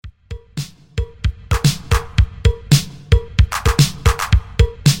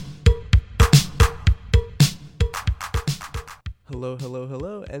Hello, hello,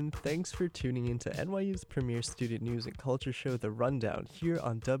 hello, and thanks for tuning into NYU's premier student news and culture show, The Rundown, here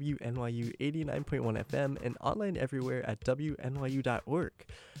on WNYU 89.1 FM and online everywhere at WNYU.org.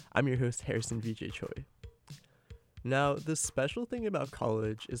 I'm your host, Harrison Vijay Choi. Now, the special thing about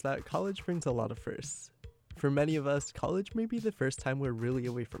college is that college brings a lot of firsts. For many of us, college may be the first time we're really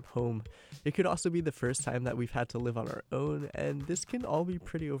away from home. It could also be the first time that we've had to live on our own, and this can all be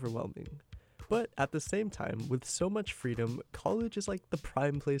pretty overwhelming. But at the same time, with so much freedom, college is like the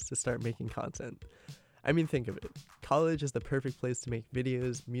prime place to start making content. I mean, think of it. College is the perfect place to make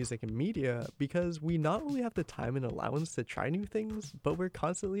videos, music, and media because we not only have the time and allowance to try new things, but we're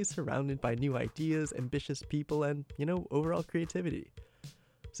constantly surrounded by new ideas, ambitious people, and, overall creativity.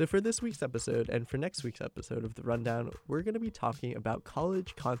 So for this week's episode and for next week's episode of The Rundown, we're going to be talking about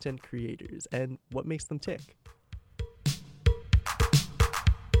college content creators and what makes them tick.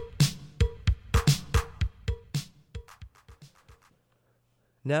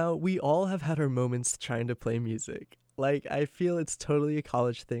 Now, we all have had our moments trying to play music. I feel it's totally a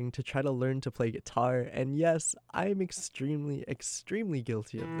college thing to try to learn to play guitar, and yes, I am extremely, extremely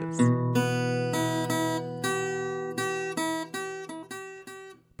guilty of this.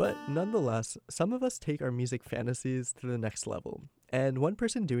 But nonetheless, some of us take our music fantasies to the next level, and one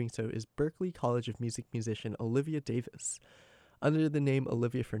person doing so is Berklee College of Music musician Olivia Davis. Under the name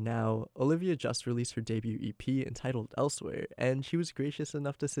Olivia for Now, Olivia just released her debut EP entitled Elsewhere, and she was gracious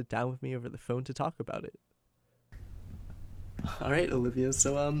enough to sit down with me over the phone to talk about it. Alright, Olivia,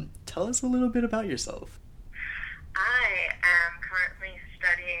 so tell us a little bit about yourself. I am currently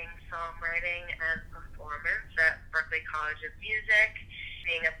studying songwriting and performance at Berklee College of Music.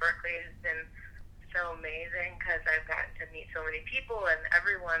 Being at Berklee has been so amazing because I've gotten to meet so many people, and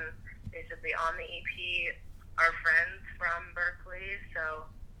everyone basically on the EP are friends from Berklee. So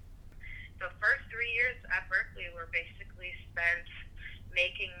the first 3 years at Berklee were basically spent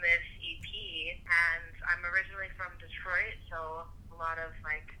making this EP, and I'm originally from Detroit, so a lot of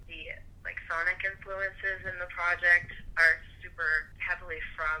the sonic influences in the project are super heavily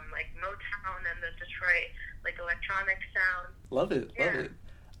from Motown and the Detroit electronic sound. Love it.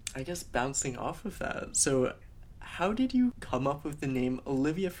 I guess bouncing off of that, so how did you come up with the name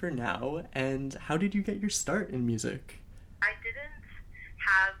Olivia for Now, and how did you get your start in music? I didn't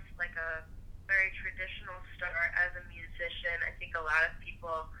have a very traditional start as a musician. I think a lot of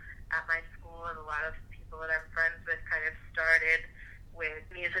people at my school and a lot of people that I'm friends with kind of started with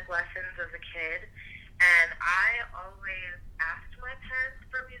music lessons as a kid. And I always asked my parents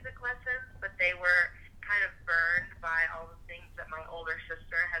for music lessons, but they were kind of burned by all the things that my older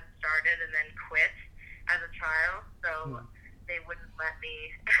sister had started and then quit as a child, so they wouldn't let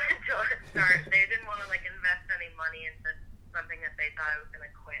me start. They didn't want to invest any money into something that they thought I was going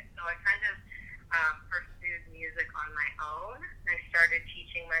to quit. So I kind of pursued music on my own. I started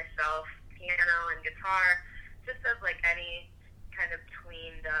teaching myself piano and guitar, just as any kind of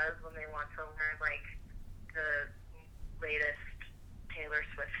tween does when they want to learn the latest Taylor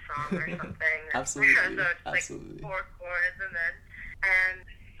Swift song or something. Absolutely. So it's Absolutely. 4 chords and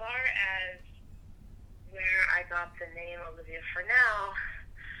as far as where I got the name Olivia for Now,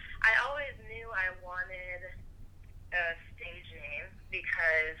 I always knew I wanted a stage name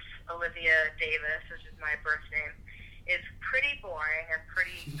because Olivia Davis, which is my birth name, is pretty boring and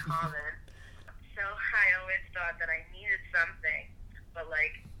pretty common. So I always thought that I needed something, but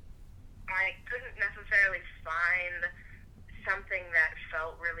I couldn't necessarily find something that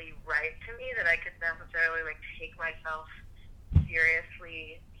felt really right to me, that I could necessarily take myself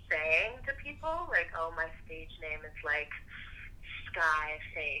seriously saying to people, oh, my stage name is Sky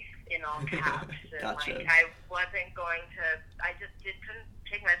Faith in all caps. And Gotcha. I wasn't going to, I just couldn't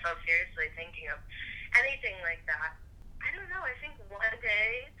take myself seriously thinking of anything like that. I don't know, I think one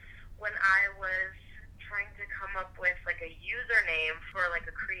day when I was trying to come up with a username for a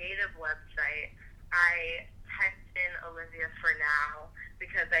creative website, I typed in Olivia for Now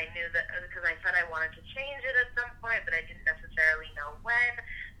because I knew that, because I said I wanted to change it at some point, but I didn't necessarily know when.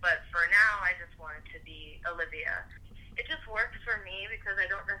 But for now, I just wanted to be Olivia. It just works for me because I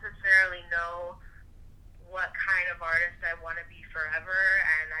don't necessarily know what kind of artist I want to be forever,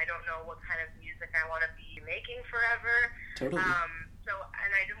 and I don't know what kind of music I want to be making forever. Totally.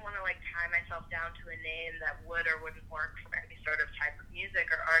 And I didn't want to tie myself down to a name that would or wouldn't work for any sort of type of music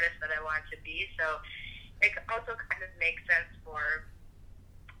or artist that I wanted to be. So it also kind of makes sense for,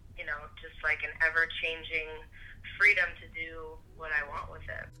 just an ever-changing freedom to do what I want with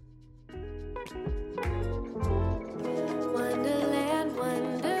it. Wonderland,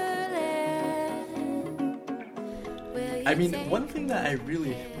 Wonderland. I mean, one thing that I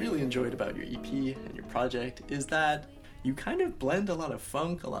really, really enjoyed about your EP and your project is that you kind of blend a lot of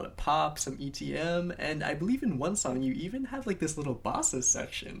funk, a lot of pop, some EDM, and I believe in one song you even have like this little bossa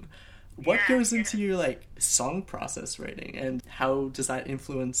section. What goes into your like song process writing, and how does that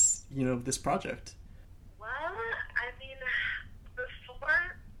influence, this project? Well, I mean,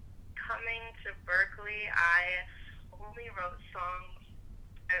 before coming to Berklee, I only wrote songs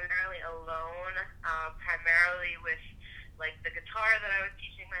primarily alone, primarily with like the guitar that I was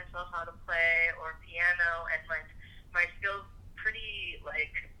teaching myself how to play, or piano, and like my skills pretty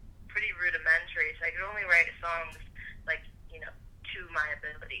rudimentary, so I could only write songs like, to my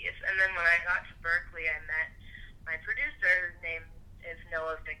abilities. And then when I got to Berklee, I met my producer, whose name is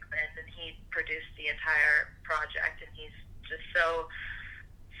Noah Vickman, and he produced the entire project, and he's just so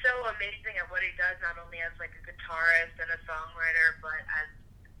amazing at what he does, not only as like a guitarist and a songwriter, but as,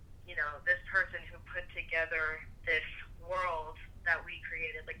 this person who put together this world that we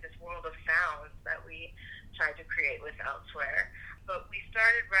created, like this world of sounds that we tried to create with Elsewhere. But we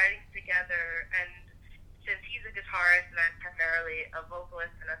started writing together, and since he's a guitarist and I'm primarily a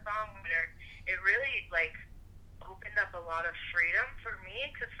vocalist and a songwriter, it really like opened up a lot of freedom for me,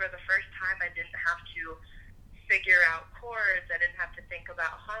 because for the first time I didn't have to figure out chords, I didn't have to think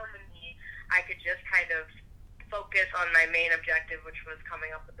about harmony. I could just kind of focus on my main objective, which was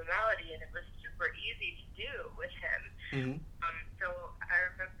coming up with the melody, and it was super easy to do with him. Mm-hmm. So I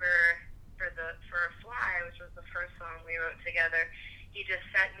remember for Fly, which was the first song we wrote together, he just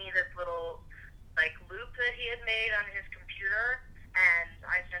sent me this little like loop that he had made on his computer, and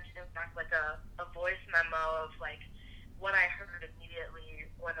I sent him back like a voice memo of like what I heard immediately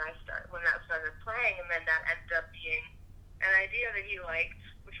when that started playing, and then that ended up being an idea that he liked,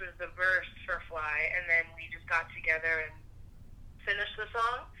 which was the verse for Fly, and then we just got together and finished the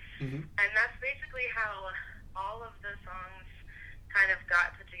song. Mm-hmm. And that's basically how all of the songs kind of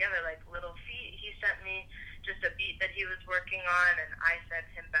got put together. Like Little Feet, he sent me just a beat that he was working on, and I sent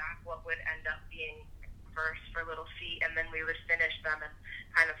him back what would end up being verse for Little Feet, and then we would finish them and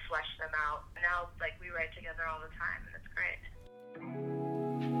kind of flesh them out. Now, like, we write together all the time, and it's great.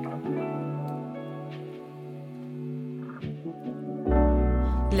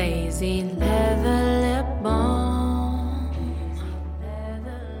 Lazy leather lip balm,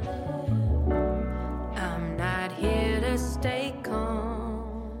 I'm not here to stay calm.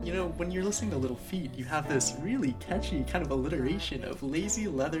 When you're listening to Little Feet, you have this really catchy kind of alliteration of lazy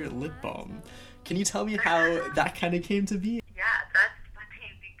leather lip balm. Can you tell me how that kind of came to be? Yeah, that's funny,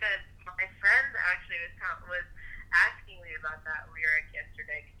 because my friend actually was asking me about that lyric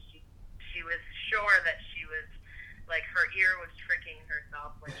yesterday, because she was sure that she was, like, her ear was tricking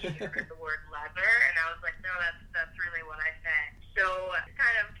herself when she heard the word leather, and I was like, no, that's really what I said. So it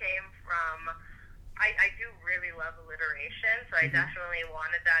kind of came from, I do really love alliteration, so I definitely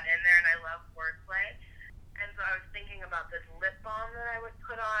wanted that in there, and I love wordplay. And so I was thinking about this lip balm that I would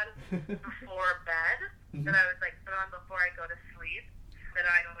put on before bed, that I would like put on before I go to sleep, that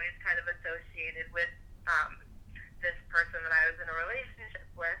I always kind of associated with this person that I was in a relationship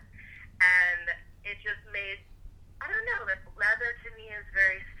with. And it just made, I don't know, like leather to me is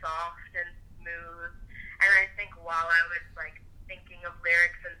very soft and smooth. And I think while I was like thinking of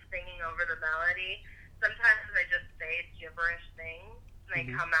lyrics and singing over the melody, sometimes I just say gibberish things and they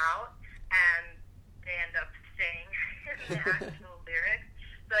come out and they end up staying in the actual lyrics.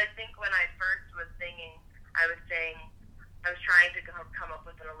 So I think when I first was singing, I was trying to come up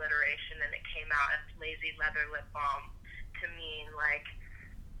with an alliteration, and it came out as lazy leather lip balm to mean like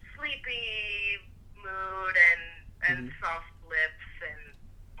sleepy mood and soft lips and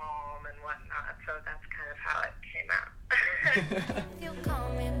balm and whatnot. So that's kind of how it came out. You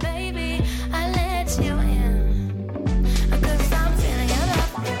call me baby, I let you in, 'cause I'm feeling your love.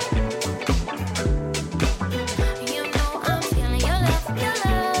 You know I'm feeling your love, your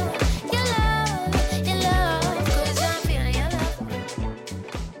love, your love, your love, 'cause I'm feeling your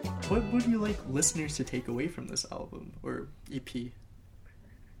love. What would you like listeners to take away from this album or EP?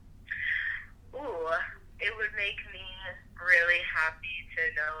 Ooh, it would make me really happy to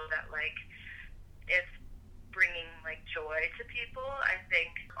know that, like, it's bringing, like, joy to people. I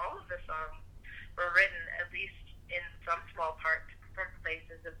think all of the songs were written, at least in some small part, from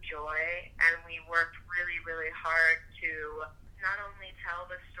places of joy, and we worked really, really hard to not only tell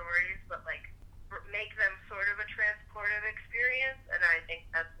the stories, but, like, make them sort of a transportive experience, and I think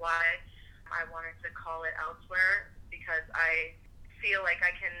that's why I wanted to call it Elsewhere, because I feel like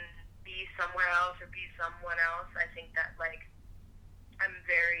I can be somewhere else or be someone else. I think that, like, I'm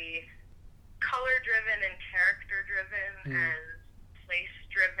very color-driven and character-driven and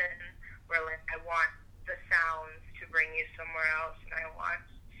place-driven, where, like, I want the sounds to bring you somewhere else, and I want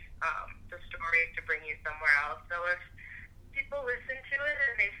the stories to bring you somewhere else. So if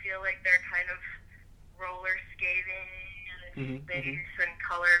base and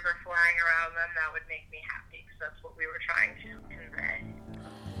colors are flying around them, that would make me happy, because that's what we were trying to convey.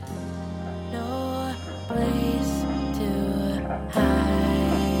 No place to hide.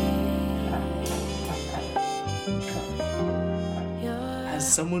 As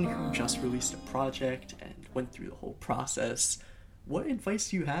someone who just released a project and went through the whole process, what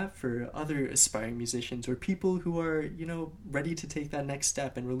advice do you have for other aspiring musicians or people who are, ready to take that next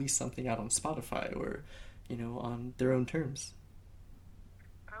step and release something out on Spotify or, on their own terms?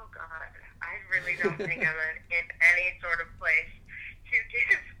 Oh, God. I really don't think I'm in any sort of place to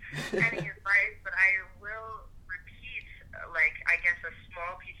give any advice, but I will repeat, I guess a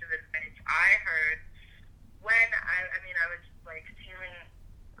small piece of advice I heard when I was, feeling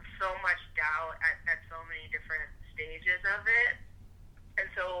so much doubt at so many different stages of it. And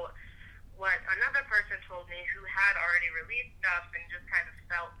so what another person told me who had already released stuff and just kind of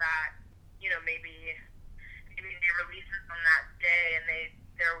felt that, maybe they release it on that day and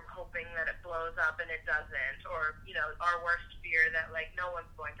they're hoping that it blows up and it doesn't, or, our worst fear that, no one's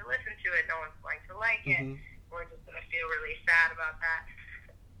going to listen to it, no one's going to like it, we're just going to feel really sad about that.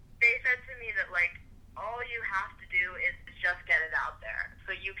 They said to me that, all you have to do is just get it out there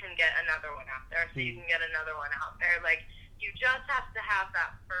so you can get another one out there, so you can get another one out there. You just have to have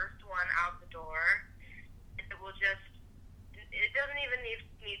that first one out the door. It doesn't even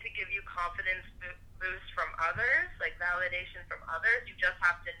need to give you confidence boost from others, validation from others. You just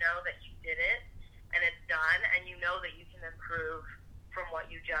have to know that you did it and it's done, and you know that you can improve from what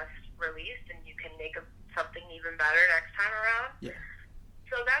you just released, and you can make something even better next time around. Yeah.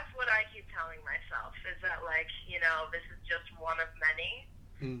 So that's what I keep telling myself, is that, this is just one of many,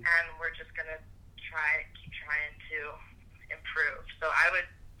 and we're just going to keep trying to improve. So I would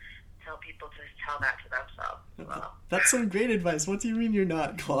tell people to tell that to themselves as well. That's some great advice. What do you mean you're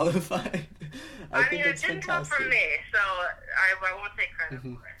not qualified? I think it didn't come from me, so I won't take credit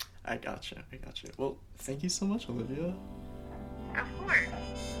for it. I gotcha. Well, thank you so much, Olivia. Of course.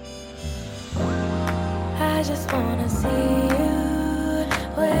 I just wanna see you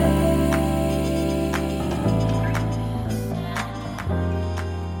wave.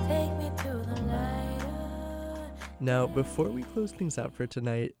 Take me to the light. Now, before we close things out for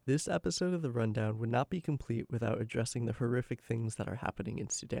tonight, this episode of The Rundown would not be complete without addressing the horrific things that are happening in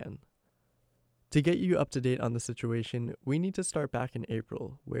Sudan. To get you up to date on the situation, we need to start back in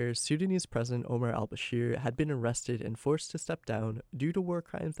April, where Sudanese President Omar al-Bashir had been arrested and forced to step down due to war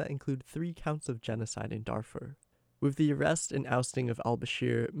crimes that include 3 counts of genocide in Darfur. With the arrest and ousting of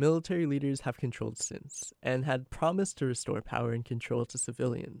al-Bashir, military leaders have controlled since, and had promised to restore power and control to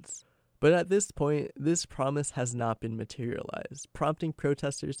civilians. But at this point, this promise has not been materialized, prompting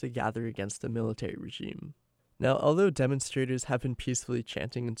protesters to gather against the military regime. Now, although demonstrators have been peacefully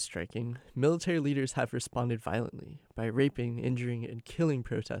chanting and striking, military leaders have responded violently by raping, injuring, and killing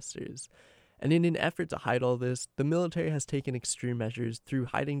protesters. And in an effort to hide all this, the military has taken extreme measures through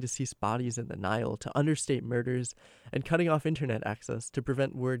hiding deceased bodies in the Nile to understate murders and cutting off internet access to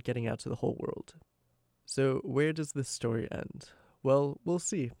prevent word getting out to the whole world. So where does this story end? Well, we'll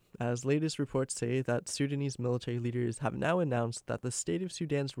see, as latest reports say that Sudanese military leaders have now announced that the state of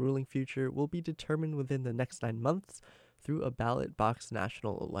Sudan's ruling future will be determined within the next 9 months through a ballot box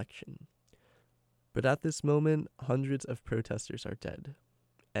national election. But at this moment, hundreds of protesters are dead,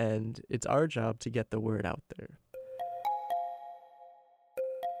 and it's our job to get the word out there.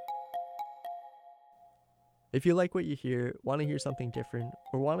 If you like what you hear, want to hear something different,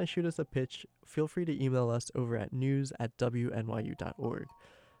 or want to shoot us a pitch, feel free to email us over at news@wnyu.org.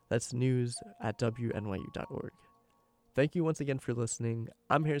 That's news@wnyu.org. Thank you once again for listening.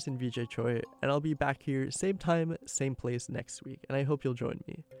 I'm Harrison Vijay Choi, and I'll be back here same time, same place next week, and I hope you'll join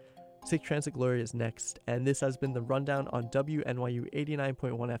me. Sick Transit Glory is next, and this has been The Rundown on WNYU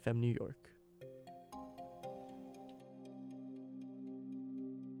 89.1 FM New York.